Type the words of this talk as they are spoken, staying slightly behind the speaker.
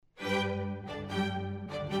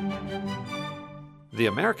The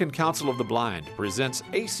American Council of the Blind presents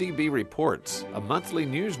ACB Reports, a monthly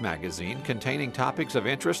news magazine containing topics of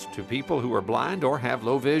interest to people who are blind or have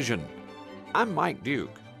low vision. I'm Mike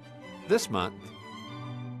Duke. This month,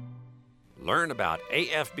 learn about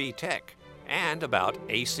AFB Tech and about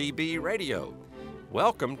ACB Radio.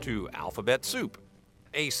 Welcome to Alphabet Soup,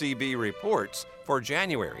 ACB Reports for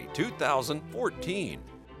January 2014.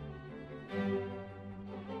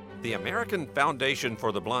 The American Foundation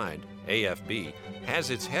for the Blind, AFB,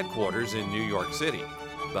 has its headquarters in New York City,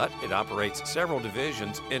 but it operates several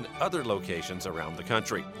divisions in other locations around the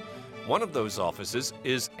country. One of those offices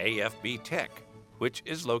is AFB Tech, which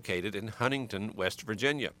is located in Huntington, West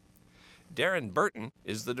Virginia. Darren Burton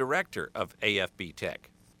is the director of AFB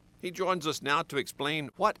Tech. He joins us now to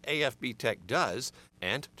explain what AFB Tech does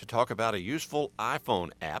and to talk about a useful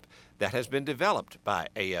iPhone app that has been developed by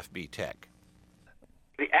AFB Tech.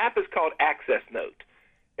 The app is called Access Note,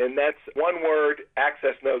 and that's one word,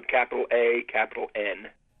 Access Note, capital A, capital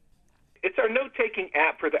N. It's our note-taking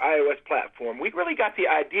app for the iOS platform. We really got the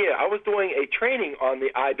idea. I was doing a training on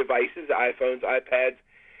the iDevices, iPhones, iPads,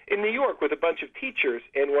 in New York with a bunch of teachers,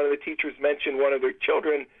 and one of the teachers mentioned one of their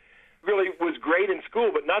children really was great in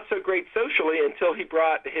school, but not so great socially until he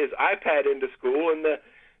brought his iPad into school, and the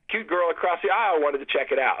cute girl across the aisle wanted to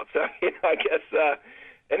check it out. So, I guess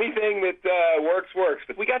anything that works.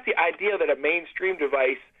 But we got the idea that a mainstream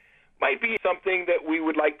device might be something that we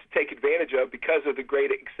would like to take advantage of because of the great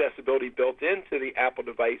accessibility built into the Apple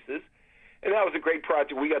devices. And that was a great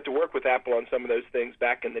project. We got to work with Apple on some of those things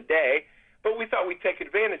back in the day. But we thought we'd take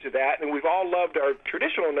advantage of that. And we've all loved our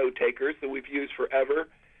traditional note takers that we've used forever.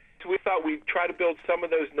 So we thought we'd try to build some of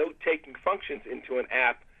those note-taking functions into an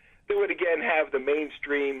app that would, again, have the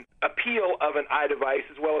mainstream appeal of an iDevice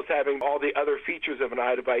as well as having all the other features of an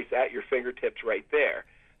iDevice at your fingertips right there.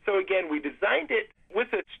 So, again, we designed it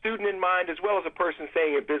with a student in mind as well as a person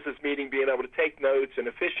saying a business meeting, being able to take notes and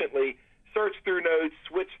efficiently search through notes,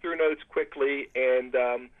 switch through notes quickly, and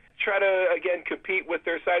try to, again, compete with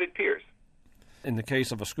their sighted peers. In the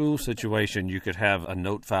case of a school situation, you could have a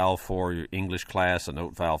note file for your English class, a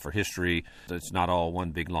note file for history. It's not all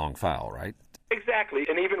one big, long file, right? Exactly.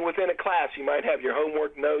 And even within a class, you might have your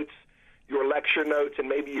homework notes, your lecture notes, and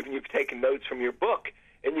maybe even you've taken notes from your book,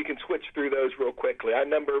 and you can switch through those real quickly. I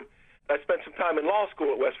remember I spent some time in law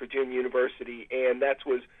school at West Virginia University, and that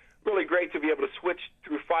was really great to be able to switch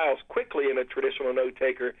through files quickly in a traditional note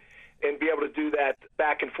taker and be able to do that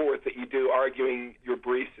back and forth that you do arguing your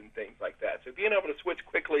briefs and things like that. So being able to switch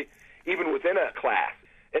quickly even within a class.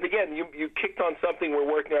 And again, you kicked on something we're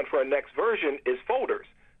working on for our next version is folders.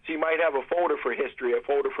 So you might have a folder for history, a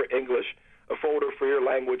folder for English, a folder for your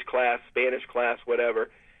language class, Spanish class, whatever.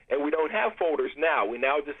 And we don't have folders now. We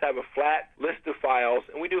now just have a flat list of files,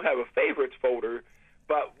 and we do have a favorites folder,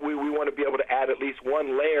 but we want to be able to add at least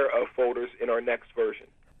one layer of folders in our next version.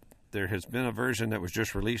 There has been a version that was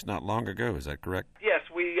just released not long ago. Is that correct? Yes,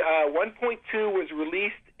 1.2 was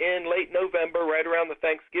released in late November, right around the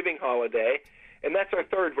Thanksgiving holiday, and that's our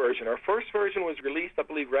third version. Our first version was released, I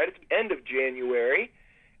believe, right at the end of January,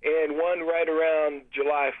 and one right around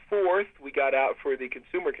July 4th we got out for the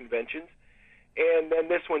consumer conventions, and then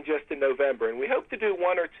this one just in November. And we hope to do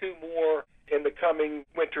one or two more in the coming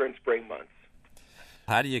winter and spring months.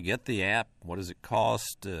 How do you get the app? What does it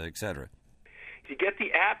cost, et cetera? You get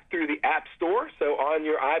the app through the App Store, so on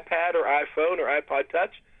your iPad or iPhone or iPod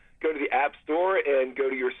Touch, go to the App Store and go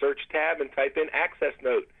to your search tab and type in Access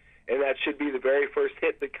Note, and that should be the very first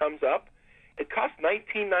hit that comes up. It costs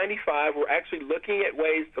 $19.95. We're actually looking at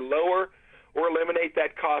ways to lower or eliminate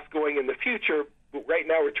that cost going in the future. But right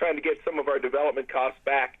now we're trying to get some of our development costs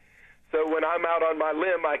back. So when I'm out on my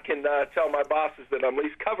limb, I can tell my bosses that I'm at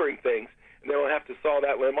least covering things, and they don't have to saw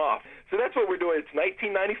that limb off. So that's what we're doing. It's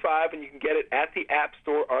 $19.95, and you can get it at the App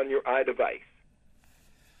Store on your iDevice.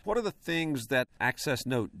 What are the things that Access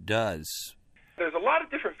Note does? There's a lot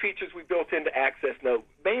of different features we built into Access Note,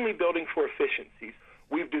 mainly building for efficiencies.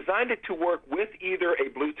 We've designed it to work with either a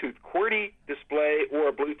Bluetooth QWERTY display or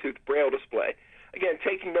a Bluetooth Braille display. Again,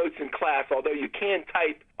 taking notes in class, although you can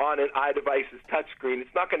type on an iDevice's touchscreen,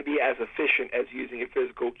 it's not going to be as efficient as using a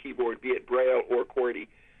physical keyboard, be it Braille or QWERTY.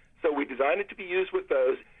 So we designed it to be used with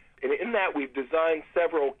those. And in that, we've designed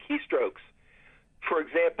several keystrokes. For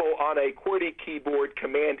example, on a QWERTY keyboard,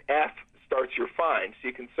 Command F starts your find, so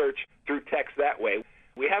you can search through text that way.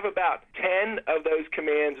 We have about 10 of those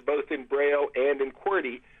commands, both in Braille and in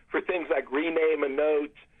QWERTY, for things like rename a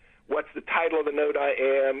note, what's the title of the note I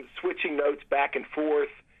am, switching notes back and forth.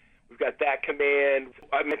 We've got that command.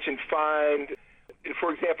 I mentioned find.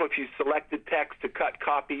 For example, if you selected text to cut,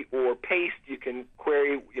 copy, or paste, you can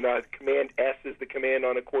query, Command S is the command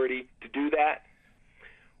on a QWERTY to do that.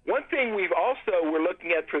 One thing we're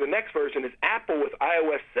looking at for the next version is Apple with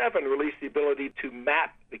iOS 7 released the ability to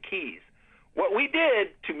map the keys. What we did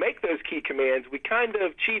to make those key commands, we kind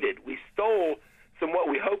of cheated. We stole what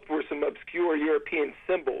we hoped were some obscure European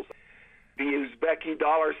symbols, the Uzbeki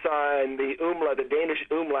 $, the umlaut, the Danish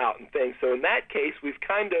umlaut and things. So in that case, we've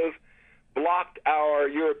kind of blocked our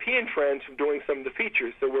European friends from doing some of the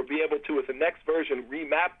features. So we'll be able to, with the next version,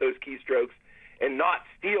 remap those keystrokes and not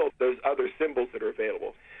steal those other symbols that are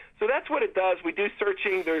available. So that's what it does. We do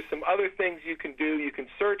searching. There's some other things you can do. You can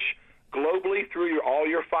search globally through all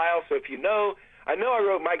your files. So if I know I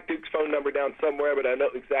wrote Mike Duke's phone number down somewhere, but I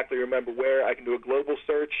don't exactly remember where. I can do a global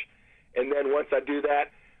search, and then once I do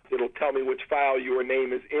that, it'll tell me which file your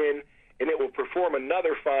name is in, and it will perform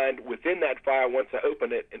another find within that file once I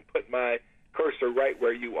open it and put my cursor right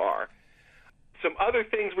where you are. Some other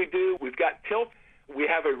things we do, we've got Tilt. We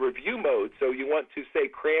have a review mode, so you want to, say,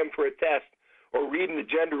 cram for a test or read an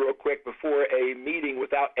agenda real quick before a meeting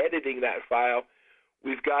without editing that file.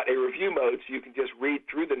 We've got a review mode, so you can just read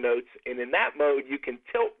through the notes, and in that mode, you can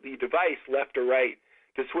tilt the device left or right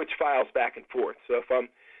to switch files back and forth. So if I'm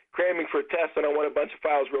cramming for a test and I want a bunch of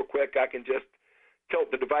files real quick, I can just tilt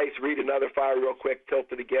the device, read another file real quick, tilt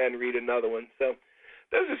it again, read another one. So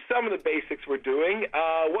those are some of the basics we're doing.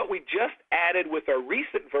 What we just added with our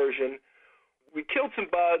recent version, we killed some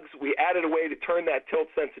bugs. We added a way to turn that tilt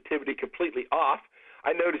sensitivity completely off.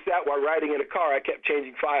 I noticed that while riding in a car, I kept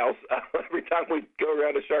changing files every time we go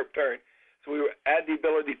around a sharp turn. So we add the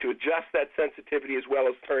ability to adjust that sensitivity as well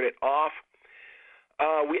as turn it off.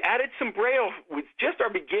 We added some Braille with just our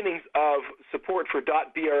beginnings of support for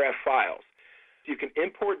 .brf files. You can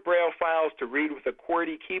import Braille files to read with a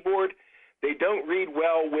QWERTY keyboard. They don't read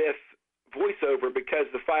well with VoiceOver because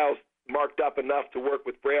the file's marked up enough to work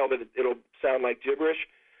with Braille that it'll sound like gibberish.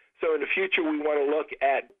 So in the future, we want to look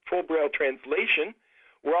at full Braille translation.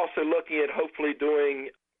 We're also looking at hopefully doing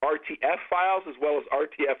RTF files as well as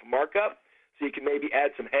RTF markup, so you can maybe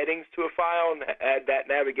add some headings to a file and add that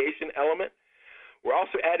navigation element. We're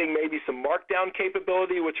also adding maybe some markdown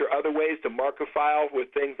capability, which are other ways to mark a file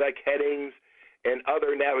with things like headings and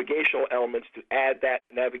other navigational elements to add that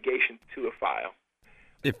navigation to a file.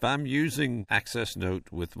 If I'm using Access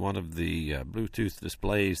Note with one of the Bluetooth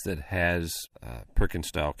displays that has a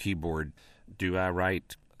Perkins-style keyboard, do I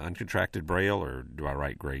write uncontracted Braille or do I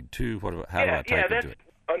write grade 2? How do I type into it?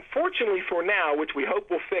 Unfortunately for now, which we hope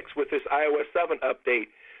we'll fix with this iOS 7 update,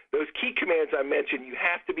 those key commands I mentioned, you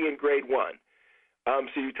have to be in grade 1.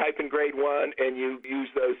 So you type in grade 1 and you use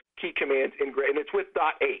those key commands in grade, and it's with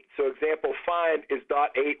 .8. So example, find is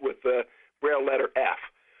 .8 with the Braille letter F.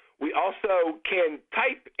 We also can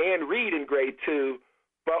type and read in grade 2,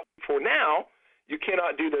 but for now, you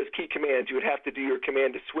cannot do those key commands. You would have to do your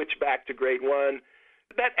command to switch back to grade 1.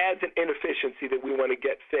 That adds an inefficiency that we want to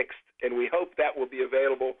get fixed, and we hope that will be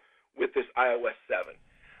available with this iOS 7.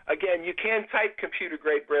 Again, you can type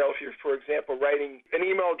computer-grade Braille if you're, for example, writing an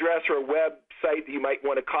email address or a website that you might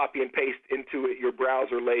want to copy and paste into your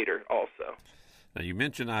browser later also. Now, you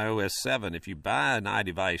mentioned iOS 7. If you buy an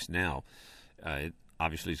iDevice now, it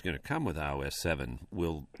obviously is going to come with iOS 7.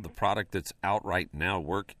 Will the product that's out right now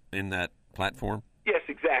work in that platform? Yes,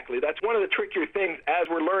 exactly. That's one of the trickier things as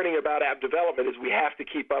we're learning about app development is we have to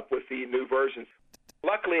keep up with the new versions.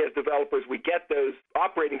 Luckily, as developers, we get those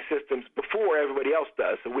operating systems before everybody else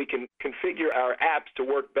does, so we can configure our apps to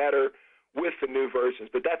work better with the new versions.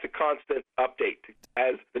 But that's a constant update.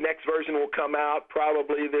 As the next version will come out,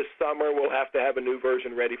 probably this summer, we'll have to have a new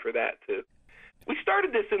version ready for that, too. We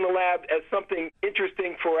started this in the lab as something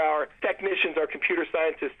interesting for our technicians, our computer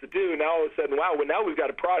scientists to do. Now all of a sudden, wow, well, now we've got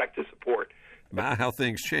a product to support. My, how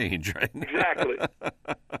things change, right? Exactly.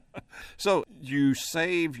 So you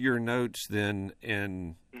save your notes then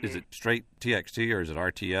in, is it straight TXT or is it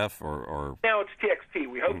RTF? Or Now it's TXT.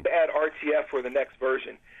 We hope to add RTF for the next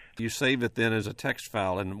version. You save it then as a text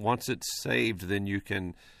file, and once it's saved, then you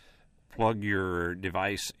can plug your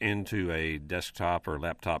device into a desktop or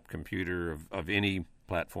laptop computer of any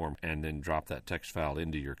platform and then drop that text file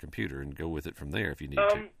into your computer and go with it from there if you need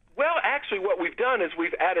to. Well, actually, what we've done is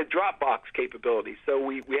we've added Dropbox capability. So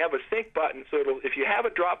we have a sync button. So if you have a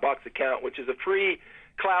Dropbox account, which is a free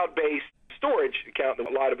cloud-based storage account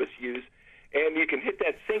that a lot of us use, and you can hit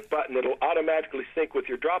that sync button, it'll automatically sync with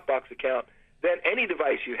your Dropbox account. Then any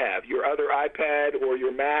device you have, your other iPad or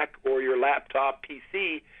your Mac or your laptop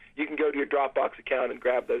PC, you can go to your Dropbox account and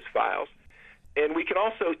grab those files. And we can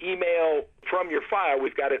also email from your file.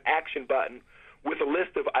 We've got an action button with a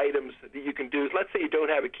list of items that you can do. Let's say you don't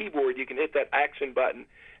have a keyboard, you can hit that action button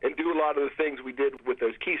and do a lot of the things we did with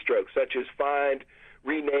those keystrokes, such as find,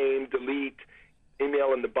 rename, delete,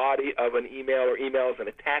 email in the body of an email or email as an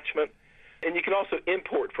attachment. And you can also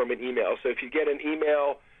import from an email. So if you get an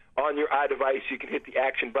email on your iDevice, you can hit the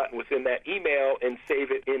action button within that email and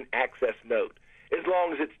save it in Access Note, as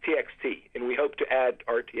long as it's TXT, and we hope to add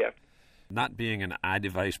RTF. Not being an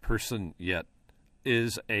iDevice person yet,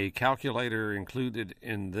 is a calculator included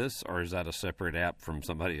in this, or is that a separate app from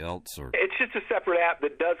somebody else? Or It's just a separate app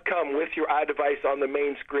that does come with your iDevice on the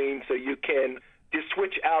main screen, so you can just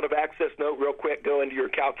switch out of Access Note real quick, go into your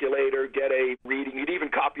calculator, get a reading. You'd even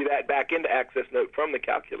copy that back into Access Note from the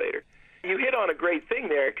calculator. You hit on a great thing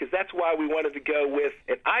there, because that's why we wanted to go with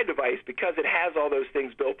an iDevice, because it has all those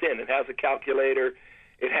things built in. It has a calculator,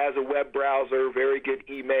 it has a web browser, very good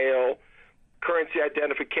email, currency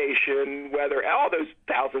identification, weather, all those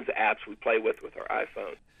thousands of apps we play with our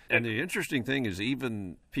iPhone. And the interesting thing is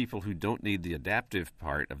even people who don't need the adaptive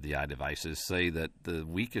part of the iDevices say that the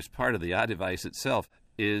weakest part of the iDevice itself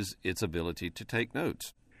is its ability to take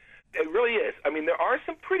notes. It really is. I mean, there are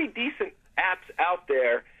some pretty decent apps out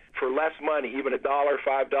there for less money, even $1,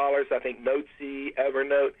 $5. I think Notesy,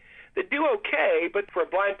 Evernote, that do okay, but for a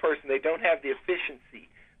blind person, they don't have the efficiency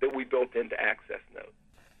that we built into Access Note.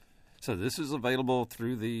 So this is available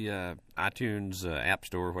through the iTunes App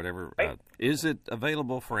Store, whatever. Right. Is it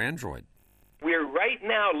available for Android? We're right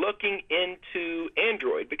now looking into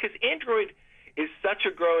Android, because Android is such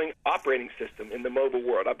a growing operating system in the mobile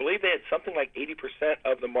world. I believe they had something like 80%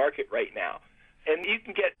 of the market right now. And you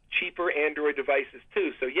can get cheaper Android devices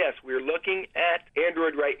too. So yes, we're looking at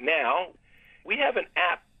Android right now. We have an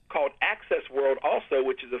app called Access World also,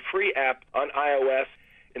 which is a free app on iOS.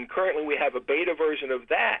 And currently we have a beta version of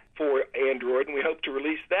that for Android, and we hope to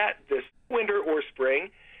release that this winter or spring.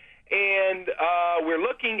 And we're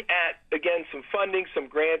looking at, again, some funding, some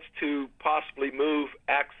grants to possibly move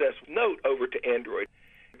Access Note over to Android,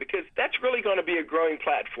 because that's really going to be a growing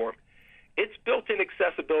platform. Its built-in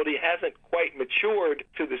accessibility hasn't quite matured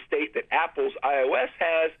to the state that Apple's iOS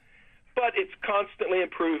has, but it's constantly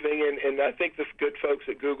improving, and I think the good folks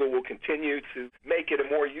at Google will continue to make it a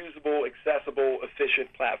more usable, accessible,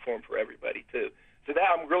 efficient platform for everybody, too. So that,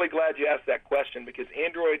 I'm really glad you asked that question, because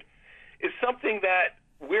Android is something that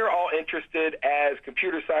we're all interested as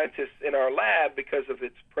computer scientists in our lab because of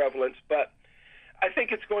its prevalence, but I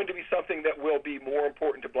think it's going to be something that will be more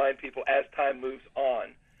important to blind people as time moves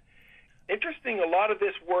on. Interesting, a lot of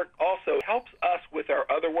this work also helps us with our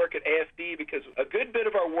other work at AFB, because a good bit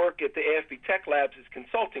of our work at the AFB Tech Labs is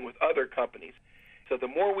consulting with other companies. So the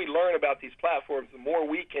more we learn about these platforms, the more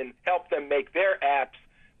we can help them make their apps,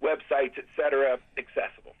 websites, etc.,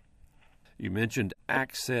 accessible. You mentioned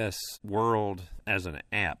Access World as an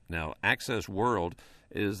app. Now, Access World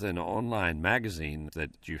is an online magazine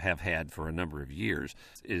that you have had for a number of years.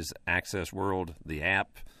 Is Access World the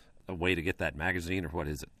app, a way to get that magazine, or what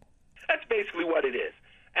is it? That's basically what it is.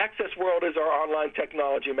 Access World is our online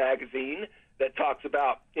technology magazine that talks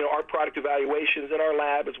about, our product evaluations in our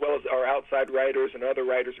lab, as well as our outside writers and other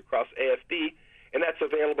writers across AFB, and that's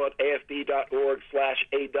available at afb.org/AW.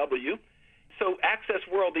 So Access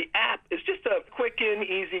World, the app, is just a quick and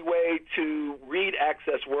easy way to read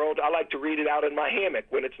Access World. I like to read it out in my hammock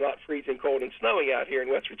when it's not freezing cold and snowing out here in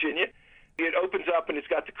West Virginia. It opens up and it's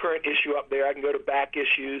got the current issue up there. I can go to back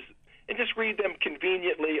issues and just read them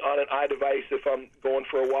conveniently on an iDevice if I'm going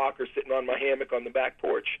for a walk or sitting on my hammock on the back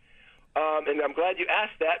porch. And I'm glad you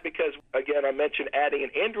asked that, because, again, I mentioned adding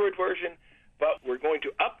an Android version, but we're going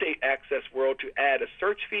to update Access World to add a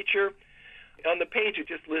search feature. On the page, it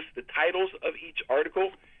just lists the titles of each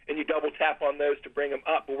article, and you double tap on those to bring them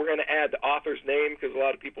up. But we're going to add the author's name, because a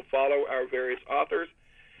lot of people follow our various authors.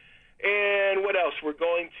 And what else? We're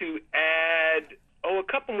going to add a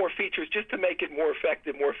couple more features just to make it more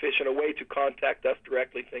effective, more efficient, a way to contact us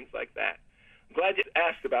directly, things like that. I'm glad you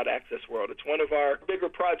asked about Access World. It's one of our bigger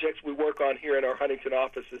projects we work on here in our Huntington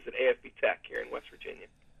offices at AFB Tech here in West Virginia.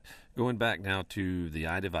 Going back now to the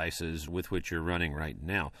iDevices with which you're running right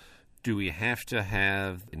now, do we have to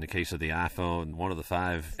have, in the case of the iPhone, one of the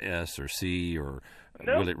 5S or C, or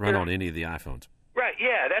will it run on any of the iPhones? Right,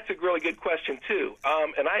 yeah, that's a really good question, too.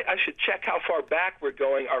 And I should check how far back we're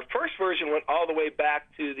going. Our first version went all the way back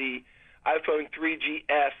to the iPhone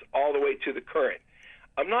 3GS all the way to the current.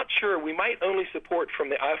 I'm not sure. We might only support from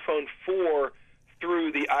the iPhone 4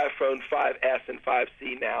 through the iPhone 5S and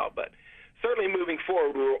 5C now, but certainly moving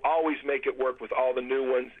forward, we will always make it work with all the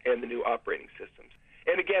new ones and the new operating systems.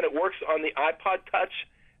 And again, it works on the iPod Touch,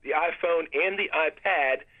 the iPhone, and the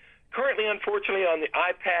iPad. Currently, unfortunately, on the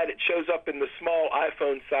iPad, it shows up in the small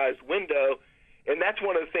iPhone-sized window, and that's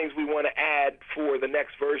one of the things we want to add for the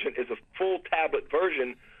next version is a full tablet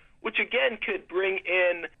version, which again could bring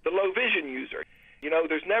in the low vision user.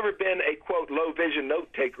 There's never been a, quote, low-vision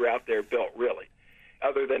note-taker out there built, really,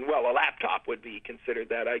 other than, well, a laptop would be considered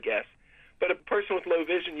that, I guess. But a person with low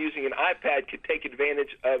vision using an iPad could take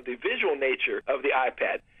advantage of the visual nature of the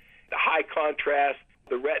iPad, the high contrast,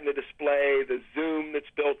 the retina display, the zoom that's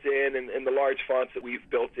built in, and the large fonts that we've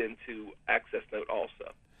built into Access Note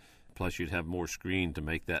also. Plus, you'd have more screen to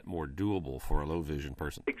make that more doable for a low-vision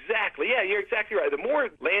person. Exactly. Yeah, you're exactly right. The more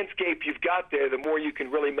landscape you've got there, the more you can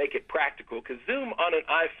really make it practical, because zoom on an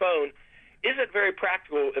iPhone isn't very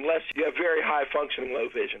practical unless you have very high-functioning low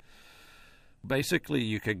vision. Basically,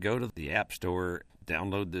 you could go to the App Store,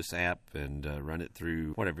 download this app, and run it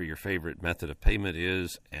through whatever your favorite method of payment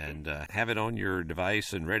is, and have it on your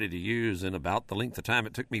device and ready to use in about the length of time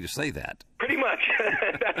it took me to say that. Pretty much.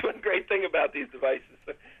 That's one great thing about these devices.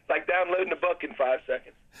 It's like downloading a book in 5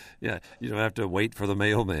 seconds. Yeah, you don't have to wait for the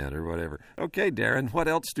mailman or whatever. Okay, Darren, what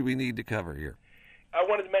else do we need to cover here? I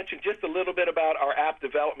wanted to mention just a little bit about our app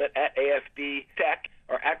development at AFB Tech.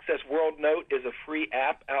 Our Access World Note is a free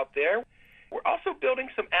app out there. We're also building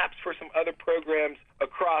some apps for some other programs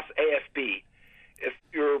across AFB. If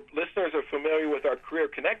your listeners are familiar with our Career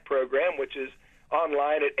Connect program, which is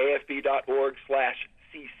online at afb.org/cc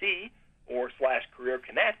or /Career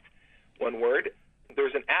Connect, one word,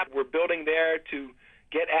 there's an app we're building there to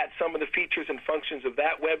get at some of the features and functions of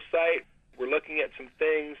that website. We're looking at some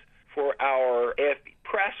things for our AFB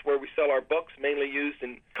Press, where we sell our books, mainly used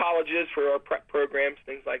in colleges for our prep programs,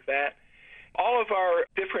 things like that. All of our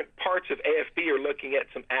different parts of AFB are looking at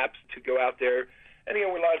some apps to go out there. And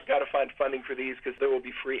again, we've got to find funding for these because there will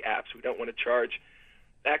be free apps. We don't want to charge.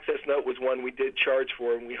 Access Note was one we did charge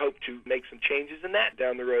for, and we hope to make some changes in that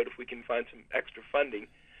down the road if we can find some extra funding.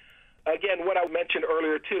 Again, what I mentioned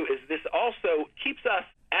earlier, too, is this also keeps us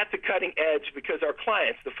at the cutting edge because our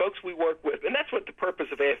clients, the folks we work with, and that's what the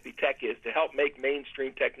purpose of AFB Tech is, to help make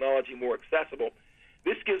mainstream technology more accessible.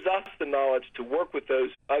 This gives us the knowledge to work with those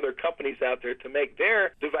other companies out there to make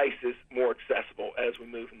their devices more accessible as we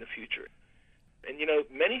move in the future. And,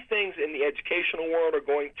 many things in the educational world are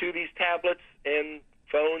going to these tablets and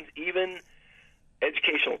phones. Even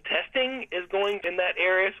educational testing is going in that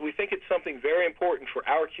area. So we think it's something very important for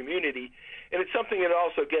our community, and it's something that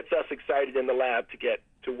also gets us excited in the lab to get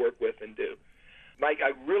to work with and do. Mike,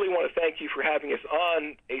 I really want to thank you for having us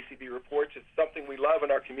on ACB Reports. It's something we love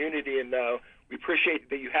in our community, and we appreciate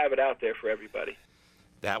that you have it out there for everybody.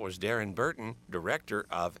 That was Darren Burton, Director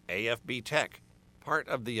of AFB Tech, part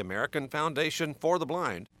of the American Foundation for the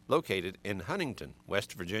Blind, located in Huntington,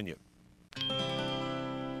 West Virginia.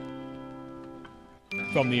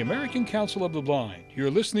 From the American Council of the Blind,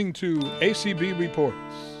 you're listening to ACB Reports.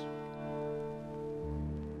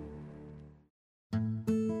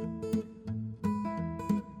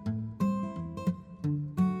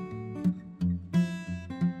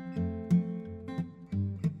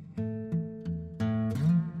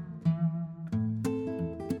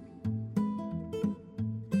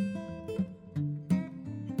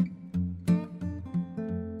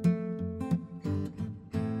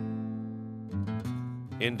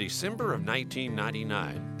 In December of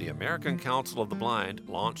 1999, the American Council of the Blind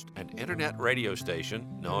launched an internet radio station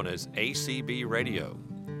known as ACB Radio.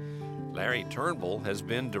 Larry Turnbull has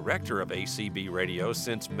been director of ACB Radio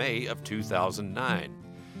since May of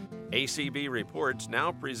 2009. ACB Reports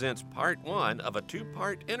now presents part one of a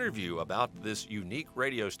two-part interview about this unique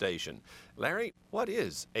radio station. Larry, what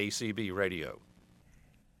is ACB Radio?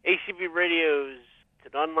 ACB Radio is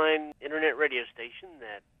an online internet radio station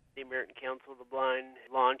that the American Council of the Blind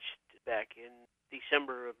launched back in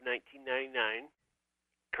December of 1999.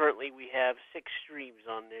 Currently, we have 6 streams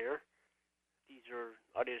on there. These are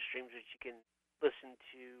audio streams that you can listen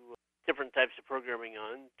to different types of programming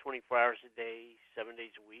on, 24 hours a day, 7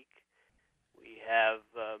 days a week. We have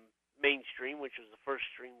Mainstream, which was the first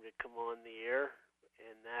stream to come on the air,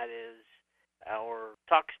 and that is our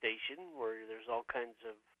talk station, where there's all kinds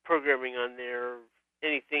of programming on there,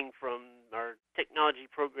 anything from our technology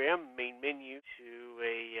program, main menu, to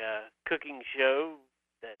a cooking show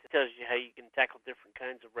that tells you how you can tackle different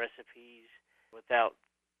kinds of recipes without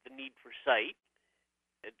the need for sight.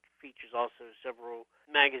 It features also several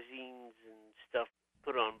magazines and stuff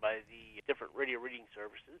put on by the different radio reading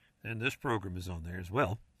services. And this program is on there as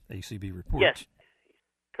well, ACB Reports. Yes.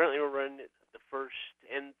 Currently we're running it the first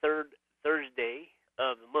and third Thursday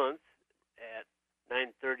of the month at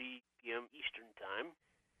 9:30 p.m. Eastern Time.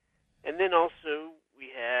 And then also we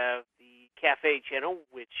have the Cafe channel,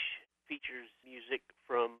 which features music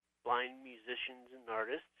from blind musicians and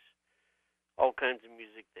artists. All kinds of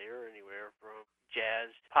music there, anywhere from jazz,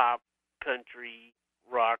 pop, country,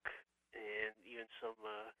 rock, and even some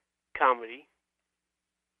comedy.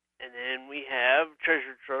 And then we have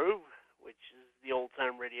Treasure Trove, which is the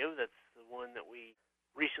old-time radio. That's the one that we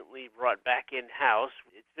recently brought back in-house.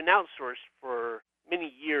 It's been outsourced for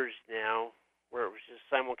many years now, where it was just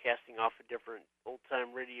simulcasting off of different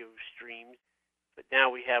old-time radio streams. But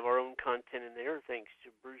now we have our own content in there, thanks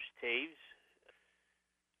to Bruce Taves.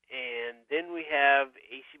 And then we have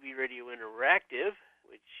ACB Radio Interactive,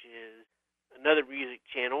 which is another music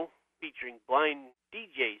channel featuring blind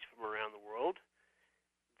DJs from around the world.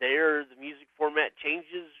 There, the music format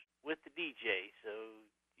changes with the DJ, so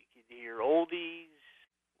you can hear oldies,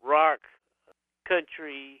 rock,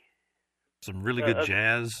 country. Some really good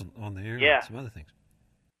jazz on the air, yeah. And some other things.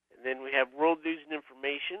 And then we have World News and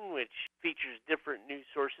Information, which features different news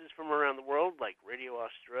sources from around the world, like Radio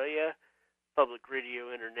Australia, Public Radio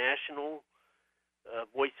International,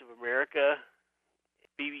 Voice of America,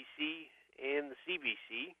 BBC, and the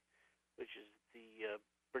CBC, which is the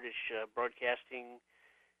British Broadcasting,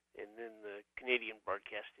 and then the Canadian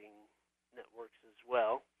Broadcasting networks as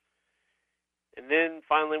well. And then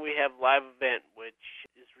finally we have Live Event, which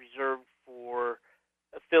is reserved for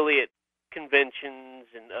affiliate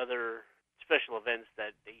conventions and other special events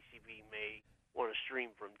that ACB may want to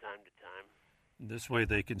stream from time to time. This way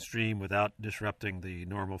they can stream without disrupting the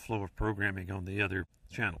normal flow of programming on the other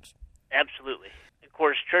channels. Absolutely. Of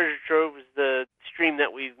course, Treasure Trove is the stream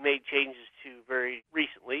that we've made changes to very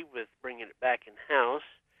recently with bringing it back in-house.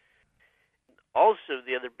 Also,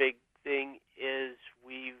 the other big thing is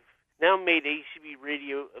we've now made ACB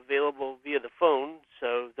Radio available via the phone,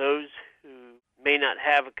 so those who may not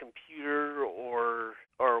have a computer or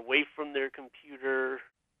are away from their computer,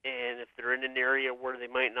 and if they're in an area where they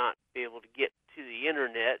might not be able to get to the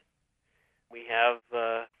Internet, we have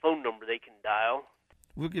a phone number they can dial.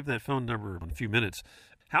 We'll give that phone number in a few minutes.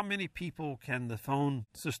 How many people can the phone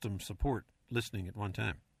system support listening at one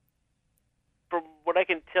time? From what I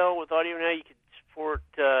can tell with audio now, you can support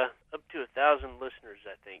up to 1,000 listeners,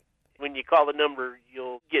 I think. When you call the number,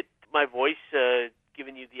 you'll get my voice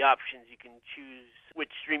giving you the options. You can choose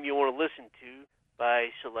which stream you want to listen to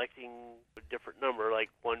by selecting a different number, like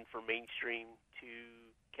one for mainstream, 2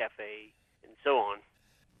 cafe, and so on.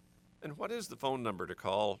 And what is the phone number to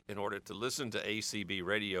call in order to listen to ACB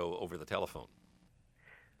Radio over the telephone?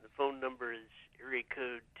 The phone number is area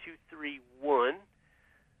code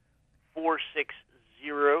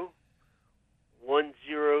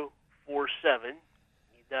 231-460-1047.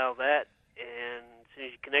 You dial that, and as soon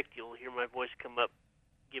as you connect, you'll hear my voice come up,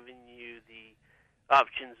 giving you the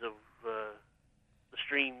options of the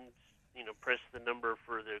streams. Press the number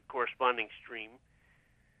for the corresponding stream,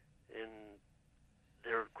 and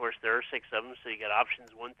there are 6 of them, so you got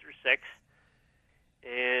options 1 through 6.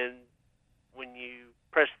 And when you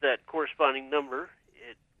press that corresponding number,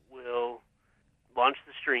 it will launch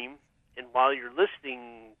the stream. And while you're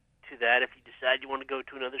listening to that, if you decide you want to go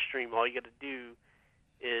to another stream, all you got to do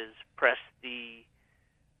is press the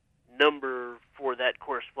number for that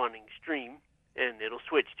corresponding stream, and it'll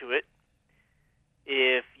switch to it.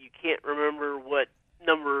 If you can't remember what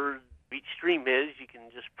number each stream is, you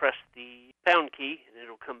can just press the pound key, and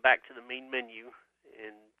it'll come back to the main menu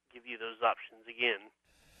and give you those options again.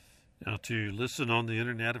 Now, to listen on the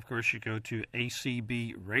Internet, of course, you go to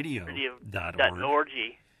acbradio.org.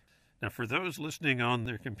 Now, for those listening on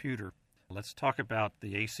their computer, let's talk about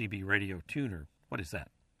the ACB Radio Tuner. What is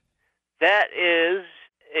that? That is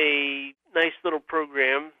a nice little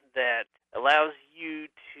program that allows you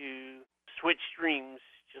to switch streams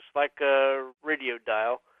just like a radio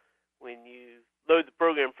dial. When you load the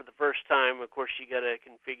program for the first time, of course, you got to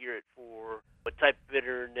configure it for what type of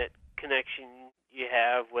internet connection you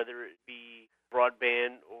have, whether it be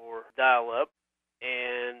broadband or dial-up,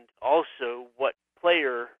 and also what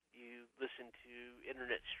player you listen to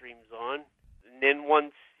internet streams on. And then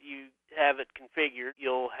once you have it configured,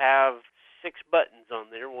 you'll have 6 buttons on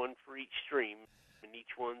there, one for each stream, and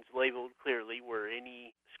each one's labeled clearly where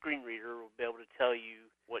any screen reader will be able to tell you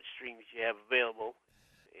what streams you have available.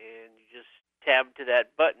 And you just tab to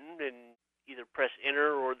that button and either press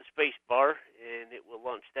enter or the space bar, and it will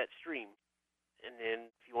launch that stream. And then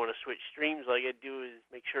if you want to switch streams, all you got to do is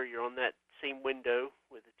make sure you're on that same window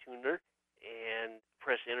with the tuner and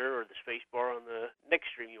press enter or the space bar on the next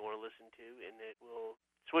stream you want to listen to, and it will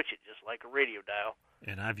switch it just like a radio dial.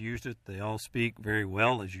 And I've used it. They all speak very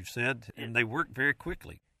well, as you said, and they work very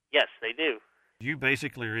quickly. Yes, they do. You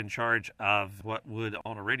basically are in charge of what would,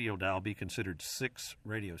 on a radio dial, be considered 6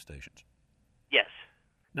 radio stations. Yes.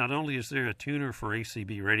 Not only is there a tuner for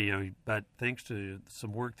ACB Radio, but thanks to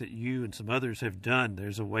some work that you and some others have done,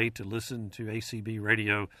 there's a way to listen to ACB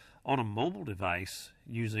Radio on a mobile device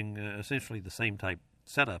using essentially the same type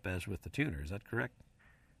setup as with the tuner. Is that correct?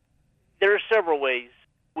 There are several ways.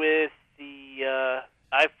 With the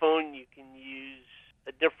iPhone, you can use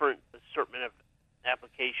a different assortment of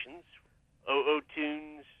applications.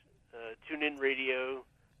 OOTunes, TuneIn Radio.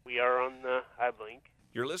 We are on the iBlink.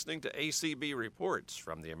 You're listening to ACB Reports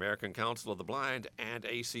from the American Council of the Blind and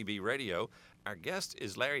ACB Radio. Our guest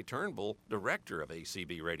is Larry Turnbull, director of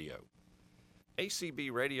ACB Radio.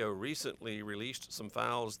 ACB Radio recently released some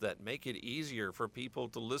files that make it easier for people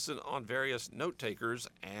to listen on various note takers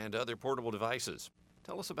and other portable devices.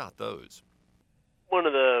 Tell us about those. One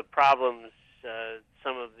of the problems,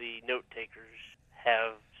 some of the note takers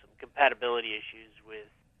have some compatibility issues with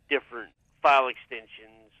different file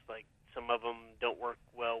extensions. Like some of them don't work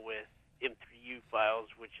well with M3U files,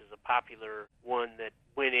 which is a popular one that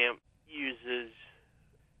Winamp uses.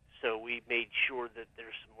 So we made sure that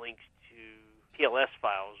there's some links to PLS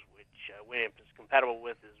files, which Winamp is compatible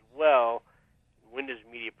with as well. Windows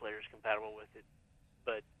Media Player is compatible with it.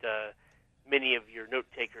 But many of your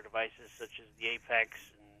note-taker devices, such as the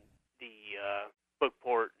Apex and the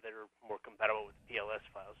Bookport, that are more compatible with PLS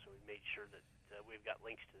files. So we made sure that we've got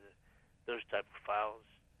links to those type of files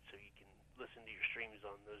so you can listen to your streams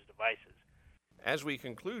on those devices. As we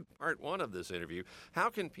conclude part one of this interview, how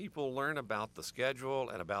can people learn about the schedule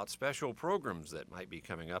and about special programs that might be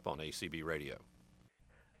coming up on ACB Radio?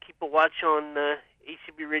 Keep a watch on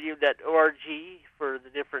acbradio.org for the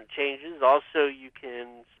different changes. Also, you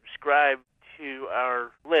can subscribe to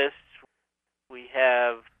our lists. We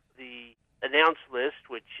have the announce list,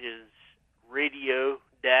 which is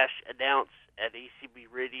radio-announce at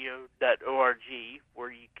acbradio.org,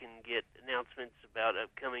 where you can get announcements about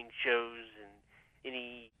upcoming shows and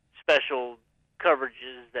any special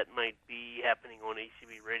coverages that might be happening on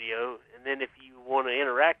ACB Radio. And then if you want to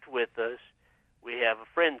interact with us, we have a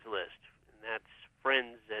friends list, and that's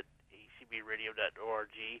friends at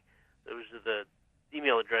acbradio.org. Those are the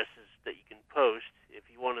email addresses that you can post. If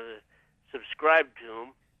you want to subscribe to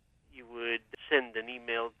them, you would send an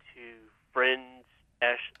email to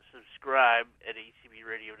friends-subscribe at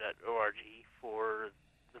acbradio.org for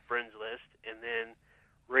the friends list, and then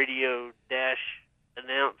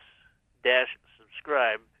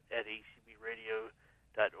radio-announce-subscribe at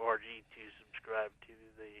acbradio.org to subscribe to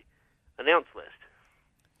the announce list.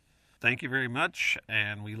 Thank you very much,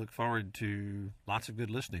 and we look forward to lots of good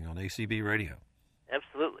listening on ACB Radio.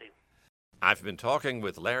 Absolutely. I've been talking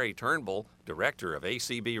with Larry Turnbull, director of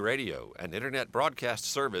ACB Radio, an internet broadcast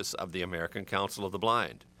service of the American Council of the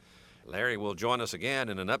Blind. Larry will join us again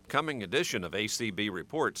in an upcoming edition of ACB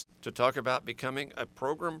Reports to talk about becoming a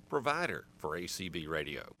program provider for ACB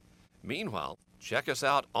Radio. Meanwhile, check us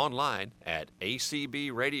out online at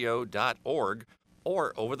acbradio.org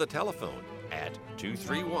or over the telephone at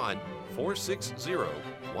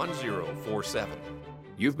 231-460-1047.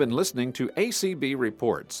 You've been listening to ACB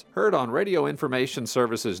Reports, heard on Radio Information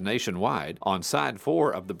Services nationwide, on Side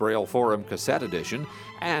 4 of the Braille Forum Cassette Edition,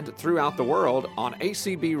 and throughout the world on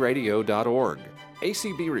acbradio.org.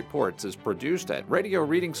 ACB Reports is produced at Radio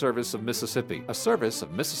Reading Service of Mississippi, a service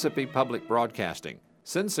of Mississippi Public Broadcasting.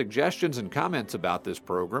 Send suggestions and comments about this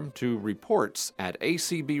program to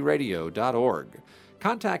reports@acbradio.org.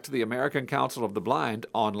 Contact the American Council of the Blind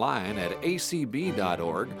online at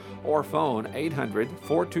acb.org or phone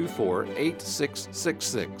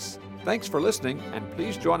 800-424-8666. Thanks for listening, and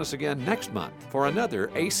please join us again next month for another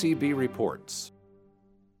ACB Reports.